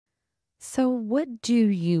So, what do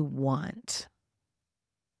you want?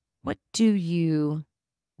 What do you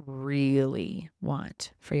really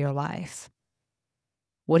want for your life?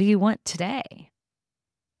 What do you want today?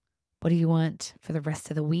 What do you want for the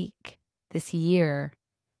rest of the week, this year,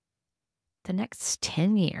 the next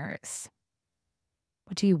 10 years?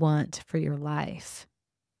 What do you want for your life?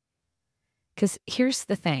 Because here's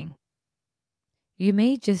the thing, you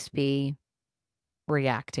may just be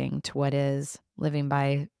reacting to what is, living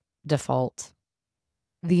by default.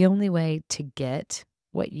 The only way to get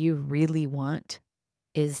what you really want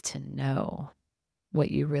is to know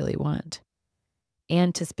what you really want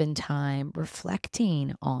and to spend time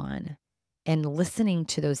reflecting on and listening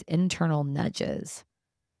to those internal nudges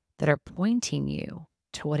that are pointing you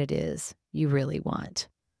to what it is you really want.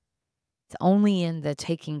 It's only in the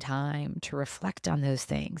taking time to reflect on those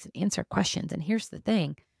things and answer questions. And here's the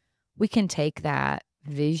thing, we can take that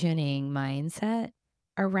visioning mindset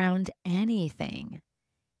around anything.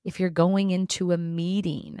 If you're going into a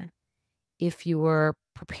meeting, if you're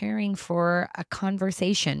preparing for a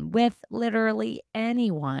conversation with literally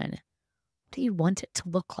anyone, what do you want it to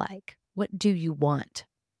look like? What do you want?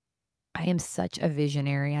 I am such a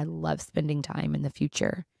visionary. I love spending time in the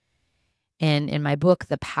future. And in my book,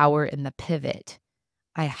 The Power in the Pivot,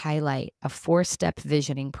 I highlight a 4-step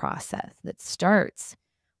visioning process that starts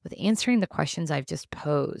with answering the questions I've just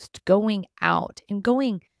posed, going out and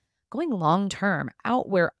going long term, out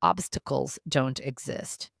where obstacles don't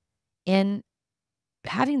exist, and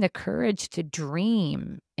having the courage to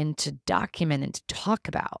dream and to document and to talk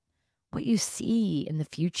about what you see in the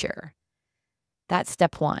future. That's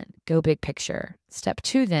step one, go big picture. Step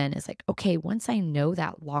two then is like, okay, once I know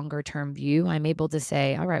that longer term view, I'm able to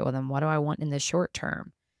say, all right, well, then what do I want in the short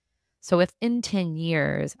term? So if in 10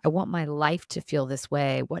 years, I want my life to feel this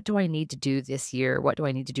way, what do I need to do this year? What do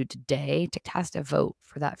I need to do today to cast a vote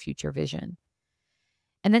for that future vision?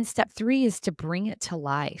 And then step three is to bring it to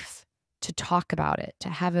life, to talk about it, to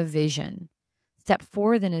have a vision. Step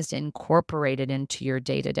four then is to incorporate it into your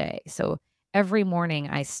day to day. So every morning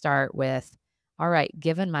I start with, all right,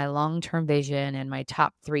 given my long term vision and my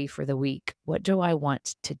top three for the week, what do I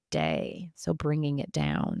want today? So bringing it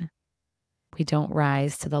down. We don't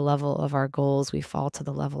rise to the level of our goals, we fall to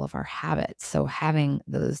the level of our habits. So having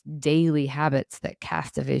those daily habits that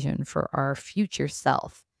cast a vision for our future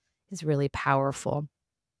self is really powerful.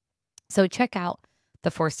 So check out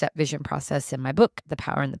the 4-step vision process in my book, The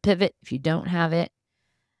Power in the Pivot, if you don't have it,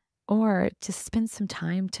 or just spend some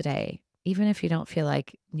time today, even if you don't feel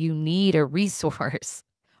like you need a resource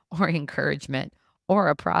or encouragement or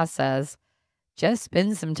a process, just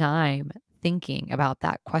spend some time thinking about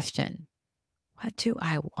that question. What do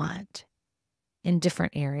I want in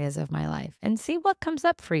different areas of my life? And see what comes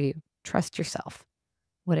up for you. Trust yourself.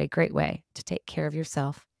 What a great way to take care of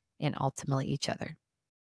yourself and ultimately each other.